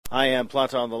I am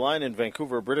Planta on the line in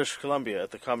Vancouver, British Columbia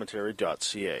at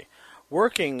thecommentary.ca.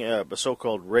 Working a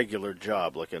so-called regular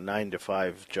job, like a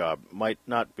 9-to-5 job, might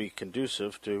not be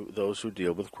conducive to those who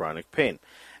deal with chronic pain.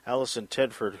 Alison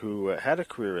Tedford, who had a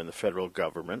career in the federal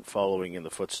government, following in the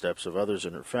footsteps of others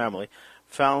in her family,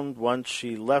 found once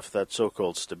she left that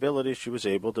so-called stability, she was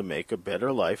able to make a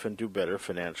better life and do better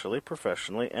financially,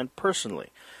 professionally, and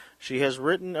personally. She has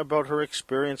written about her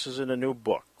experiences in a new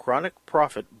book, Chronic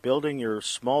Profit, Building Your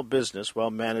Small Business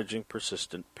While Managing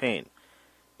Persistent Pain.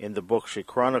 In the book, she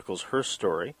chronicles her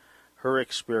story, her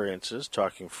experiences,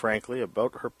 talking frankly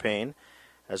about her pain,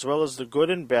 as well as the good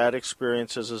and bad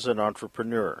experiences as an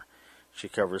entrepreneur. She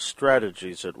covers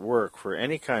strategies at work for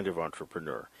any kind of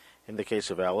entrepreneur. In the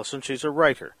case of Alison, she's a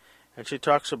writer, and she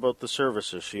talks about the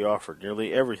services she offered,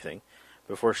 nearly everything,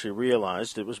 before she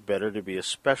realized it was better to be a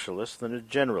specialist than a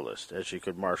generalist, as she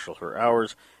could marshal her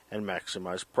hours and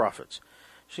maximize profits.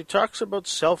 She talks about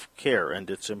self-care and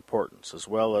its importance, as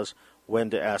well as when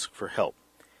to ask for help.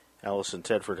 Alison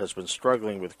Tedford has been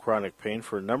struggling with chronic pain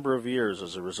for a number of years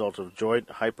as a result of joint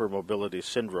hypermobility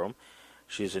syndrome.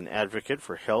 She is an advocate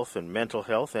for health and mental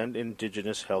health and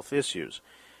Indigenous health issues.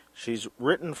 She's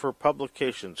written for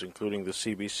publications including the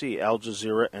CBC, Al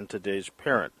Jazeera, and Today's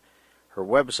Parent. Her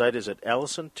website is at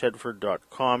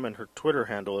AlisonTedford.com, and her Twitter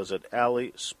handle is at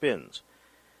AliSpins.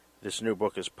 This new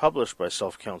book is published by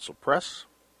Self-Counsel Press.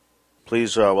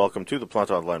 Please welcome to the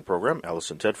Planta Online program,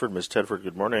 Alison Tedford. Ms. Tedford,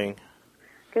 good morning.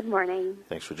 Good morning.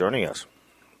 Thanks for joining us.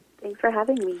 Thanks for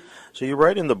having me. So you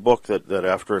write in the book that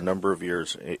after a number of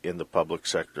years in the public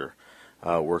sector,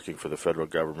 working for the federal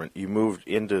government, you moved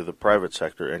into the private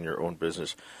sector and your own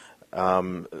business.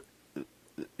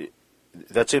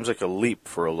 That seems like a leap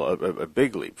for a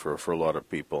big leap for a lot of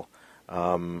people.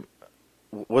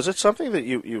 Was it something that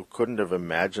you couldn't have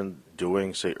imagined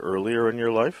doing, say, earlier in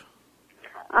your life?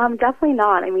 Definitely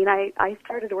not. I mean, I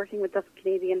started working with the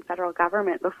Canadian federal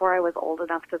government before I was old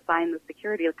enough to sign the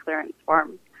security clearance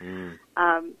forms. And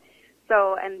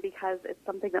because it's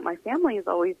something that my family has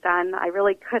always done, I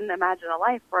really couldn't imagine a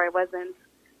life where I wasn't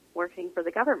working for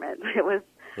the government. It was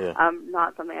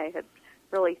not something I had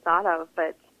really thought of,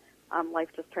 but life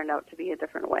just turned out to be a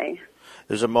different way.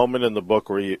 There's a moment in the book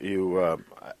where you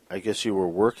I guess you were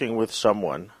working with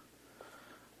someone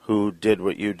who did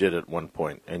what you did at one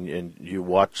point, and you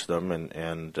watched them,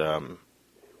 and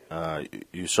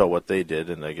you saw what they did,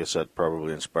 and I guess that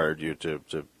probably inspired you to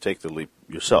take the leap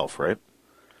yourself, right?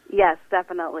 Yes,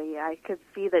 definitely. I could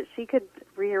see that she could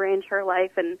rearrange her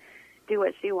life and do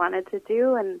what she wanted to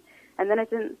do, and then it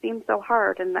didn't seem so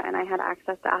hard, and I had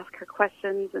access to ask her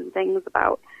questions and things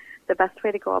about the best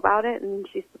way to go about it, and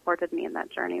she supported me in that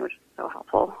journey, which was so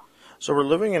helpful. So we're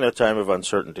living in a time of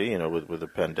uncertainty, with the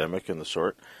pandemic and the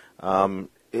sort.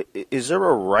 Is there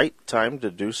a right time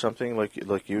to do something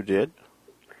like you did?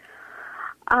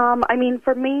 I mean,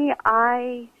 for me,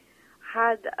 I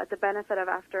had the benefit of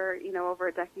after, over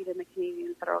a decade in the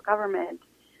Canadian federal government,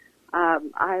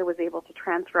 I was able to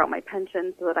transfer out my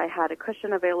pension so that I had a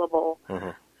cushion available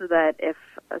so that if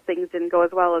things didn't go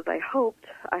as well as I hoped,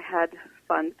 I had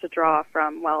funds to draw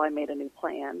from while I made a new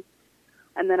plan.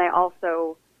 And then I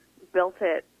also built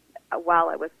it while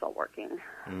I was still working.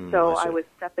 So I was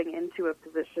stepping into a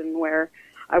position where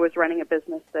I was running a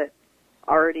business that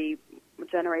already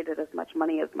generated as much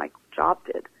money as my job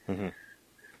did.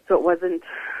 So it wasn't,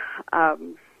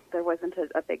 there wasn't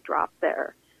a big drop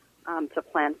there to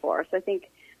plan for. So I think,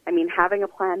 having a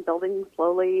plan, building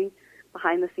slowly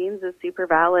behind the scenes is super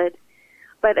valid.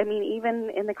 But, even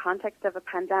in the context of a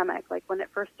pandemic, like when it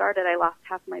first started, I lost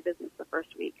half my business the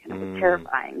first week, and it was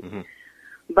terrifying.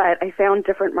 But I found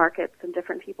different markets and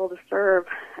different people to serve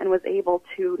and was able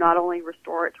to not only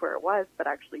restore it to where it was, but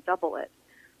actually double it.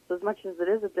 So as much as it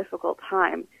is a difficult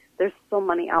time, there's still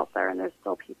money out there, and there's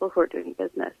still people who are doing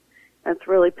business. And it's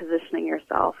really positioning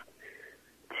yourself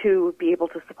to be able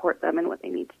to support them in what they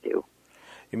need to do.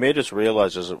 You made us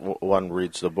realize, as one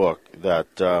reads the book,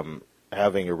 that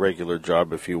having a regular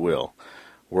job, if you will,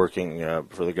 working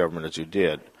for the government as you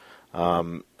did,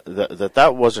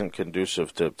 that wasn't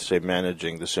conducive to, say,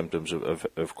 managing the symptoms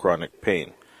of chronic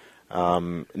pain.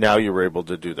 Now you're able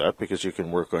to do that because you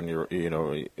can work on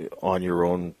your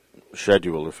own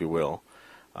schedule, if you will.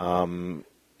 Do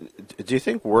you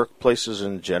think workplaces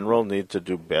in general need to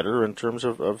do better in terms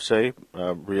of say,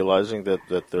 realizing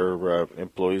that their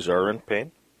employees are in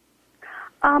pain?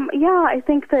 Yeah, I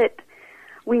think that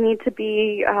we need to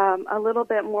be a little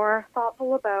bit more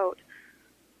thoughtful about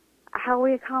how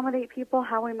we accommodate people,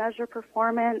 how we measure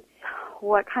performance,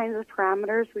 what kinds of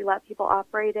parameters we let people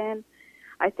operate in.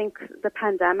 I think the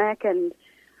pandemic and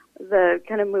the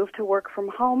kind of move to work from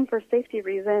home for safety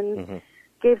reasons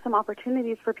gave some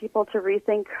opportunities for people to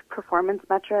rethink performance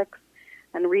metrics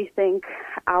and rethink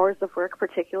hours of work,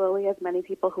 particularly as many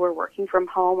people who are working from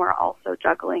home are also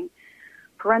juggling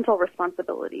parental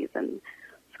responsibilities and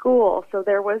school. So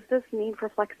there was this need for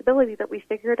flexibility that we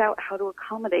figured out how to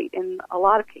accommodate in a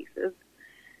lot of cases.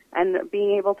 And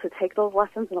being able to take those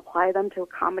lessons and apply them to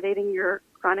accommodating your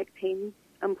chronic pain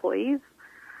employees,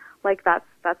 like that's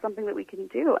something that we can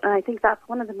do. And I think that's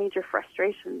one of the major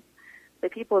frustrations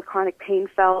that people with chronic pain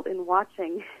felt in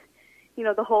watching,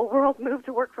 the whole world move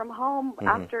to work from home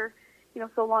after,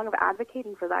 so long of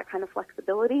advocating for that kind of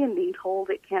flexibility and being told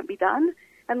it can't be done.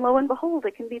 And lo and behold,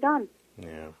 it can be done.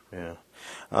 Yeah.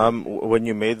 When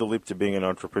you made the leap to being an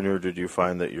entrepreneur, did you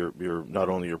find that your not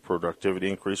only your productivity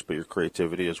increased, but your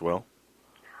creativity as well?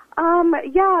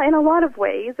 Yeah, in a lot of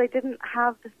ways. I didn't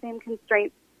have the same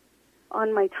constraints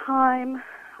on my time,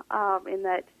 in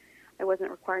that I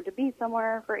wasn't required to be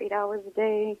somewhere for 8 hours a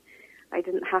day. I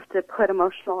didn't have to put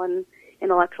emotional and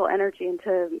intellectual energy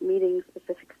into meeting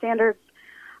specific standards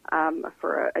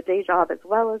for a day job as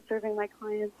well as serving my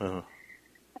clients.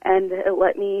 And it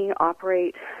let me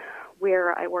operate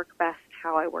where I work best,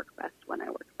 how I work best, when I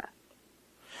work best.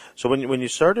 So when you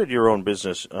started your own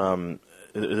business,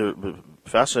 the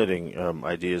fascinating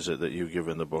ideas that you give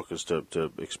in the book as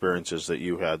to experiences that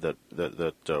you had that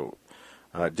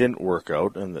didn't work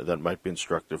out and that might be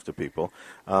instructive to people.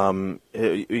 When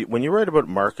you write about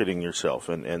marketing yourself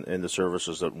and the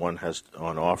services that one has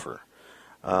on offer,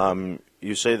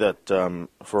 you say that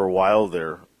for a while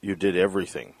there you did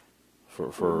everything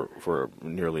for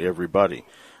nearly everybody.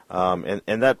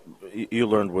 And that you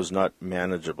learned was not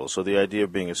manageable. So the idea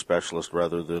of being a specialist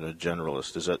rather than a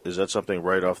generalist, is that something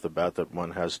right off the bat that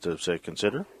one has to, say,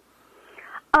 consider?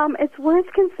 It's worth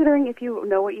considering if you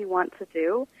know what you want to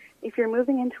do. If you're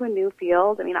moving into a new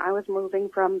field, I was moving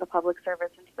from the public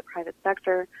service into the private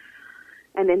sector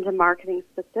and into marketing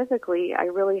specifically, I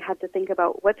really had to think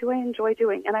about what do I enjoy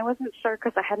doing? And I wasn't sure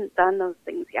because I hadn't done those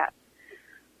things yet.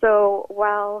 So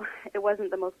while it wasn't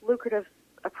the most lucrative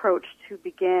approach to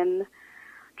begin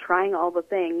trying all the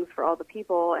things for all the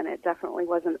people, and it definitely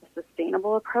wasn't a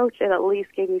sustainable approach, it at least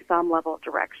gave me some level of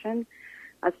direction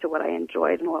as to what I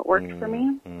enjoyed and what worked for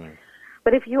me.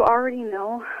 But if you already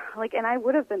know, and I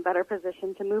would have been better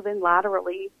positioned to move in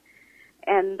laterally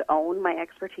and own my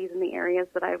expertise in the areas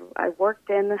that I've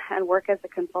worked in and work as a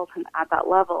consultant at that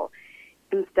level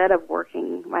instead of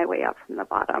working my way up from the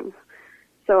bottom.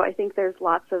 So I think there's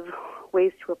lots of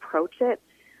ways to approach it,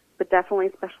 but definitely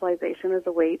specialization is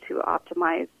a way to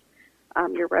optimize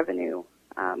your revenue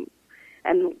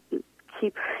and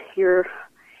keep your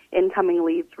incoming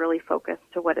leads really focused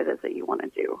to what it is that you want to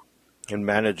do. And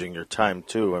managing your time,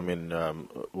 too.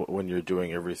 When you're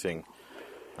doing everything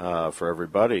for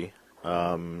everybody,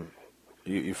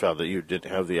 you found that you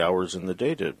didn't have the hours in the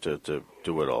day to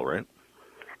do it all, right?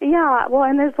 Yeah, well,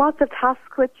 and there's lots of task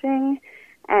switching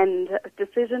and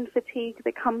decision fatigue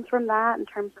that comes from that in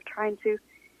terms of trying to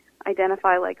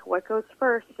identify what goes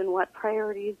first and what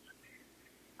priorities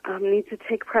need to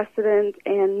take precedent,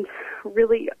 and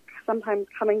really sometimes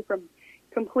coming from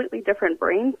completely different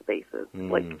brain spaces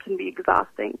can be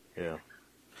exhausting. Yeah.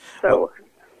 So,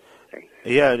 sorry.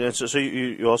 Yeah, and so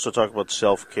you also talk about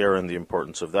self-care and the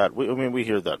importance of that. We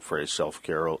hear that phrase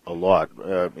self-care a lot.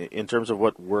 In terms of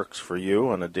what works for you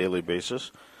on a daily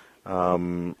basis,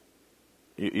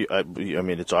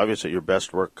 it's obvious that your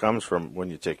best work comes from when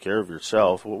you take care of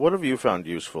yourself. What have you found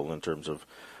useful in terms of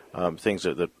things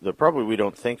that probably we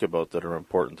don't think about that are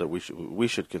important that we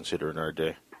should consider in our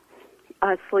day?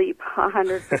 Sleep,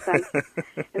 100%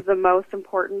 is the most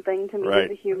important thing to me as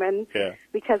a human,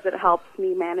 because it helps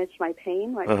me manage my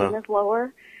pain. My pain is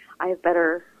lower. I have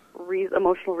better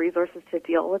emotional resources to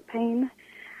deal with pain.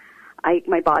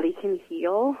 My body can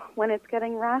heal when it's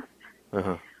getting rest.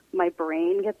 My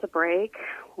brain gets a break,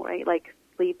 right?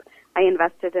 Sleep. I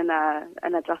invested in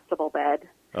an adjustable bed,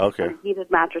 a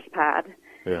heated mattress pad,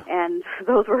 and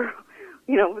those were,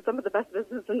 some of the best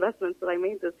business investments that I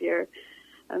made this year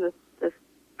and this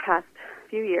past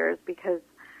few years, because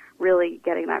really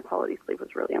getting that quality sleep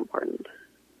was really important.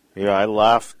 Yeah, I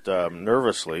laughed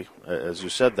nervously as you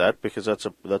said that, because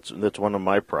that's one of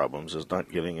my problems, is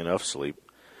not getting enough sleep.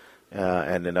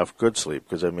 And enough good sleep,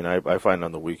 because I find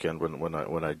on the weekend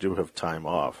when I do have time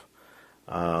off,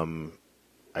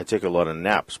 I take a lot of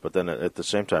naps. But then at the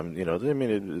same time,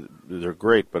 they're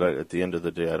great, but at the end of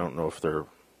the day, I don't know if they're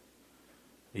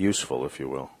useful, if you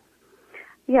will.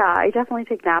 Yeah, I definitely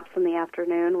take naps in the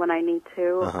afternoon when I need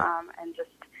to, and just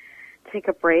take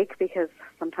a break, because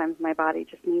sometimes my body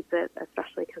just needs it,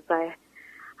 especially because I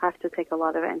have to take a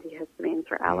lot of antihistamines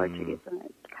for allergies, and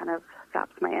it kind of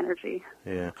saps my energy.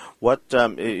 Yeah. What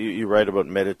you write about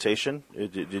meditation?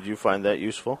 Did you find that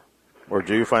useful, or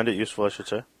do you find it useful, I should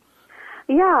say?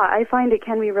 Yeah, I find it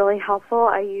can be really helpful.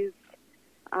 I use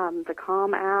the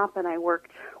Calm app, and I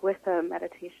worked with a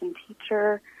meditation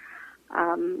teacher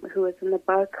who is in the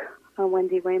book,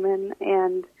 Wendy Wayman,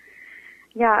 and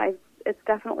yeah, it's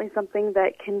definitely something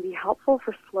that can be helpful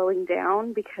for slowing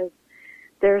down, because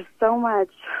there's so much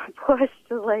push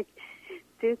to like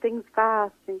do things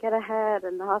fast and get ahead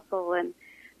and hustle, and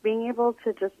being able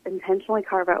to just intentionally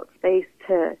carve out space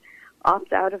to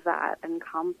opt out of that and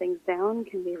calm things down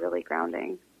can be really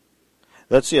grounding.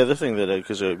 That's the other thing that,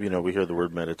 because we hear the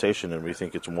word meditation and we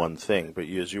think it's one thing, but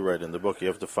as you write in the book, you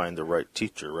have to find the right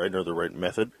teacher, right, or the right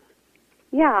method.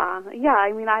 Yeah.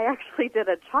 I mean, I actually did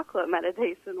a chocolate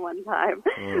meditation one time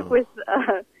with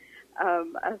a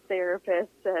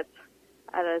therapist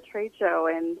at a trade show,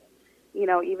 and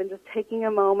even just taking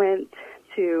a moment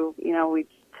to we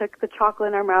took the chocolate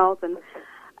in our mouth and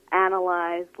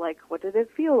analyzed, like, what did it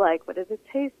feel like, what did it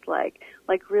taste like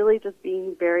really just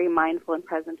being very mindful and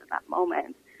present in that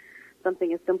moment.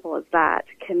 Something as simple as that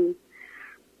can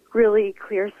really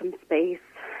clear some space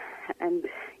and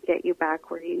get you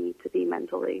back where you need to be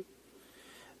mentally.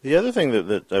 The other thing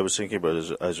that I was thinking about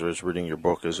as I was reading your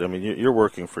book is, I mean, you're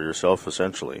working for yourself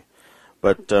essentially,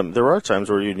 but there are times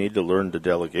where you need to learn to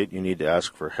delegate, you need to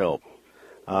ask for help.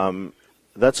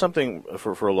 That's something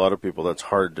for a lot of people that's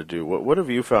hard to do. What have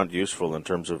you found useful in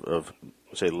terms of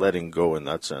say, letting go in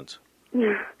that sense?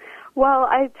 Well,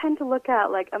 I tend to look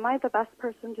at, like, am I the best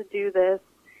person to do this?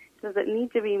 Does it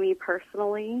need to be me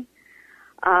personally?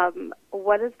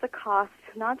 What is the cost,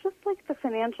 not just like the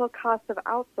financial cost of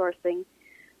outsourcing,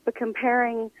 but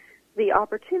comparing the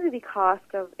opportunity cost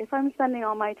of, if I'm spending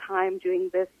all my time doing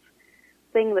this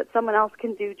thing that someone else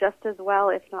can do just as well,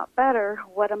 if not better,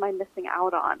 what am I missing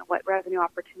out on? What revenue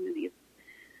opportunities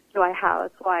do I have?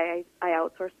 That's why I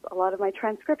outsource a lot of my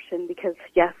transcription, because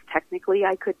yes, technically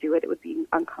I could do it. It would be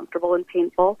uncomfortable and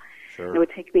painful. Sure. And it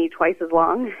would take me twice as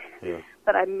long. Yeah.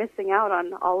 But I'm missing out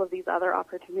on all of these other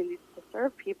opportunities to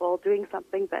serve people doing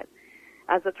something that,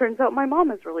 as it turns out, my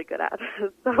mom is really good at.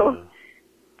 So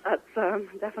that's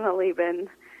definitely been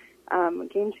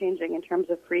game-changing in terms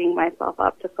of freeing myself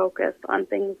up to focus on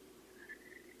things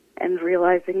and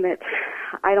realizing that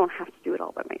I don't have to do it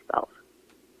all by myself.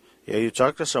 Yeah, you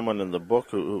talk to someone in the book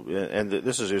who, and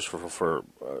this is useful for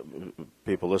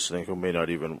people listening who may not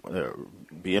even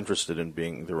be interested in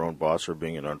being their own boss or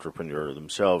being an entrepreneur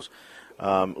themselves.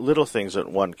 Little things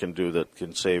that one can do that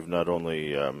can save not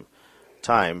only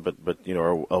time, but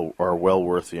are well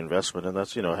worth the investment, and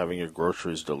that's having your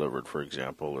groceries delivered, for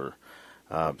example, or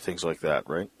things like that,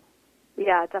 right?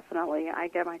 Yeah, definitely. I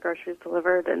get my groceries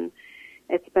delivered, and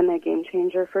it's been a game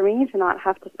changer for me to not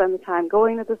have to spend the time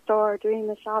going to the store, doing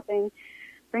the shopping,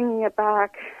 bringing it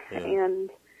back, and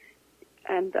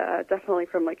definitely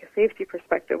from like a safety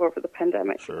perspective over the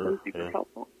pandemic, sure, it's been super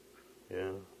helpful.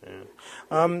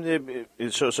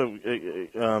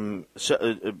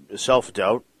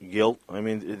 Self-doubt, guilt. I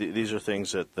mean, these are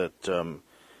things that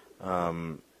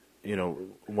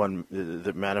one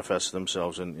that manifests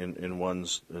themselves in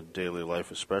one's daily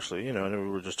life, especially. And we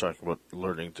were just talking about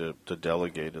learning to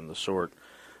delegate and the sort.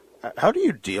 How do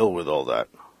you deal with all that?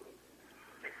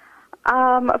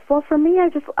 Well, for me,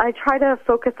 I try to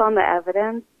focus on the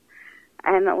evidence.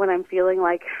 And when I'm feeling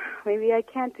like maybe I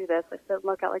can't do this, I sit and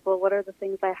look at, like, well, what are the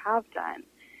things I have done?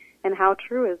 And how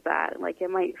true is that? And, like,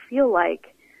 it might feel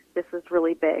like this is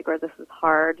really big or this is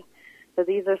hard. So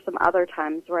these are some other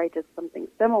times where I did something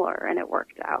similar and it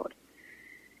worked out.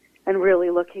 And really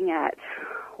looking at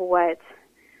what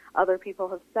other people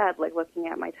have said, like looking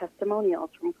at my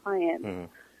testimonials from clients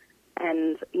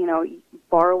and,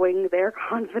 borrowing their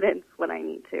confidence when I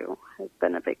need to has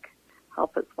been a big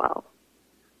help as well.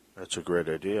 That's a great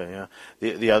idea, yeah.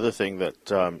 The other thing that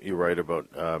you write about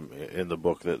in the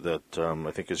book that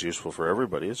I think is useful for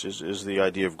everybody is the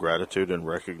idea of gratitude and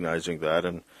recognizing that.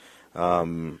 And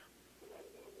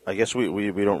I guess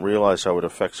we don't realize how it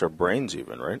affects our brains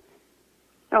even, right?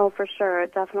 Oh, for sure.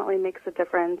 It definitely makes a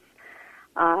difference.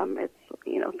 It's,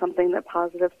 something that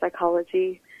positive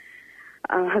psychology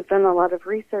has done a lot of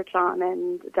research on,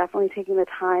 and definitely taking the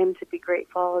time to be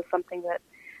grateful is something that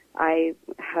I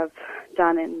have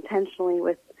done intentionally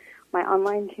with my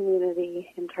online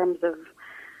community in terms of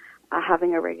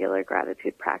having a regular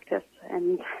gratitude practice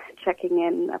and checking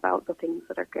in about the things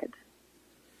that are good.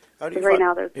 Right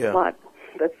now there's a lot.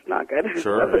 that's not good.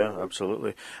 Sure, yeah,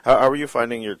 absolutely. How are you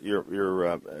finding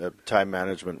your time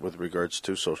management with regards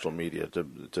to social media, to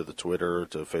the Twitter,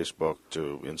 to Facebook,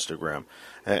 to Instagram,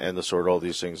 and the sort of all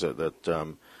these things that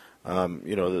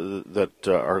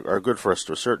are good for us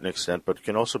to a certain extent, but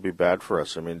can also be bad for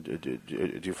us? I mean,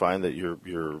 do you find that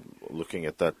you're looking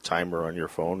at that timer on your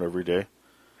phone every day?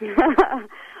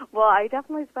 Well, I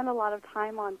definitely spend a lot of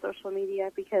time on social media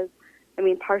because, I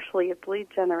mean, partially it's lead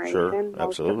generation. Sure,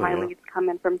 Most of my yeah. leads come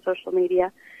in from social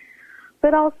media.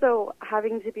 But also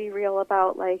having to be real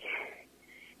about, like,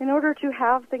 in order to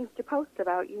have things to post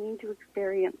about, you need to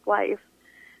experience life.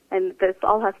 And this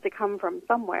all has to come from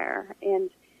somewhere. And,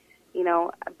 you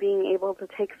know, being able to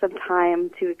take some time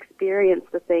to experience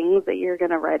the things that you're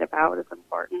going to write about is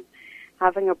important.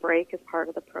 Having a break is part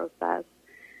of the process.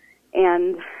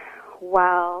 And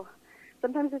while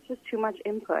sometimes it's just too much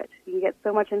input, you get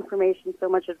so much information, so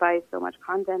much advice, so much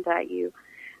content at you,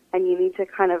 and you need to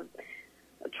kind of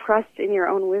trust in your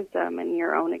own wisdom and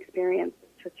your own experience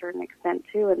to a certain extent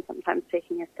too. And sometimes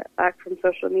taking a step back from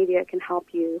social media can help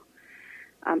you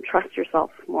trust yourself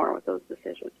more with those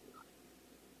decisions.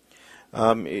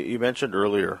 You mentioned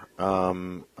earlier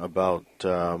about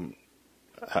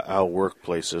how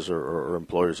workplaces or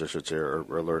employers, I should say, are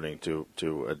learning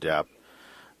to adapt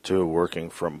to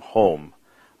working from home.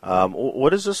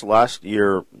 What has this last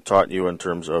year taught you in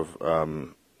terms of,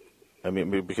 I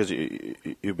mean, because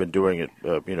you've been doing it,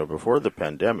 before the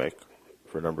pandemic,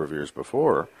 for a number of years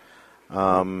before,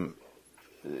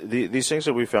 these things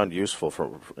that we found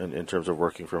useful in terms of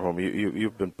working from home,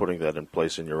 you've been putting that in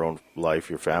place in your own life,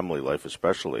 your family life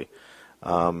especially.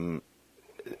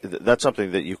 That's something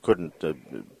that you couldn't,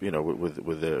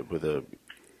 with a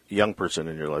young person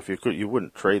in your life, you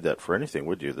wouldn't trade that for anything,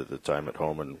 would you? The time at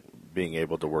home and being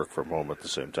able to work from home at the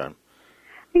same time.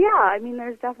 Yeah, I mean,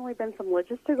 there's definitely been some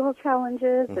logistical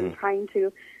challenges in trying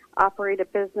to operate a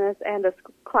business and a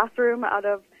classroom out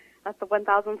of the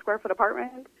 1,000 square foot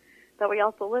apartment that we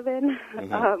also live in,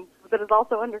 that is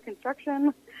also under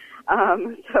construction.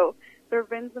 So there have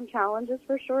been some challenges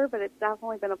for sure, but it's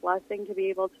definitely been a blessing to be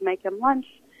able to make him lunch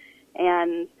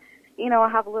and,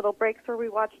 have little breaks where we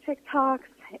watch TikToks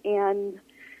and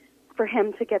for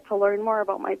him to get to learn more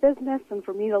about my business and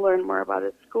for me to learn more about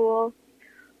his school.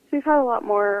 So we've had a lot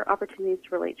more opportunities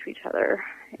to relate to each other.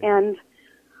 And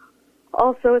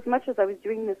also, as much as I was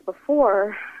doing this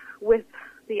before, with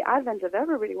the advent of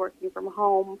everybody working from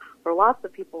home, or lots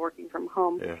of people working from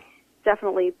home,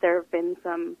 definitely there have been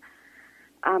some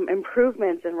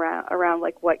improvements around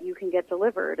like what you can get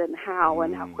delivered and how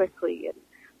quickly. And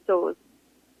so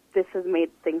this has made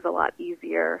things a lot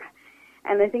easier.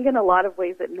 And I think in a lot of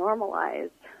ways it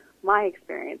normalized my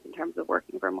experience in terms of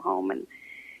working from home and,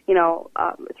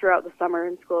 throughout the summer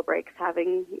and school breaks,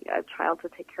 having a child to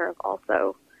take care of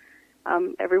also.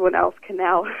 Everyone else can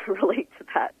now relate to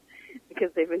that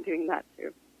because they've been doing that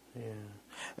too.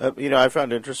 Yeah. I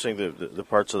found interesting the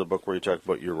parts of the book where you talk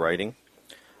about your writing,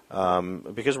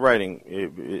 because writing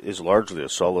is largely a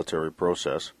solitary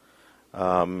process.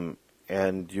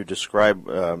 And you describe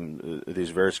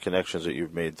these various connections that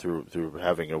you've made through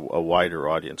having a wider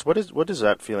audience. What does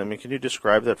that feel? I mean, can you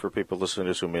describe that for people listening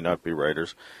to this who may not be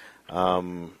writers?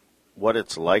 What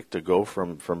it's like to go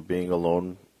from being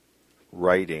alone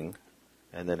writing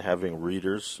and then having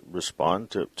readers respond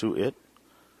to it?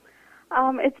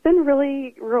 It's been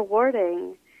really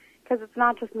rewarding because it's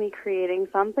not just me creating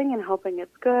something and hoping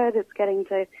it's good. It's getting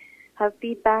to have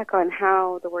feedback on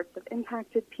how the words have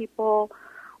impacted people,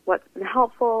 what's been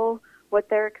helpful, what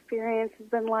their experience has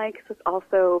been like. So it's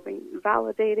also been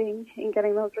validating in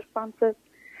getting those responses.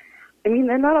 I mean,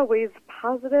 they're not always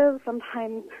positive.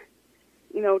 Sometimes,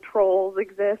 trolls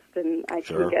exist, and I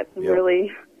can get some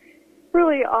really,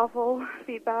 really awful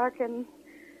feedback, and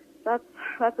that's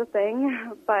a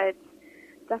thing. But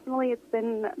definitely it's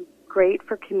been great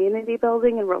for community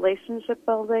building and relationship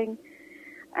building,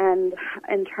 and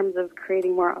in terms of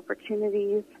creating more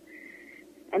opportunities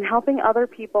and helping other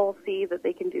people see that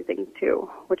they can do things too,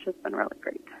 which has been really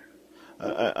great.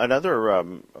 Another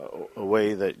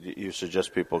way that you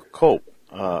suggest people cope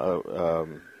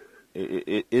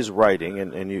is writing,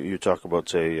 and you talk about,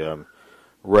 say,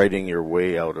 writing your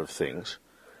way out of things.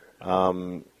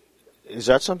 Is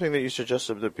that something that you suggest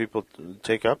that people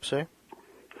take up, say?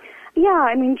 Yeah,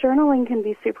 I mean, journaling can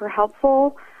be super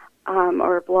helpful,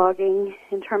 or blogging,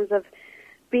 in terms of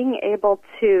being able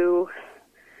to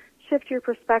shift your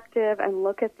perspective and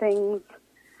look at things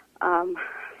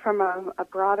from a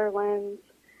broader lens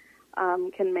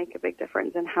can make a big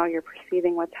difference in how you're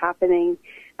perceiving what's happening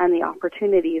and the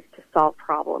opportunities to solve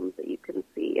problems that you can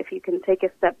see. If you can take a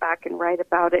step back and write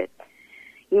about it,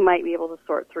 you might be able to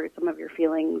sort through some of your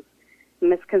feelings,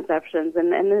 misconceptions,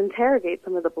 and interrogate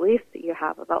some of the beliefs that you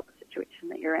have about the situation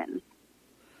that you're in.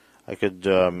 I could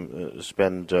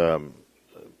spend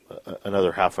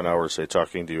another half an hour, say,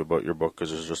 talking to you about your book, because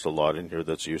there's just a lot in here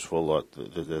that's useful, a lot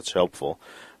that's helpful.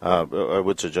 I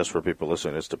would suggest for people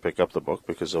listening is to pick up the book,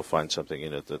 because they'll find something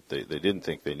in it that they didn't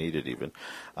think they needed even.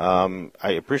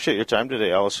 I appreciate your time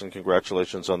today, Alison.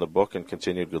 Congratulations on the book, and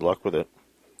continued good luck with it.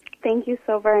 Thank you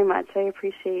so very much. I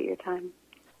appreciate your time.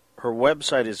 Her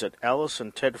website is at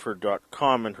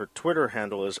AlisonTedford.com, and her Twitter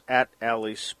handle is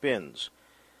 @AllieSpins.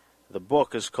 The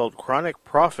book is called Chronic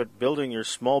Profit, Building Your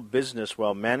Small Business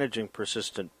While Managing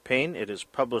Persistent Pain. It is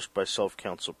published by Self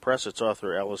Counsel Press. Its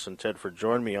author, Alison Tedford,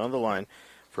 joined me on the line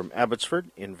from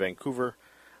Abbotsford in Vancouver.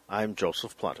 I'm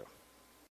Joseph Planta.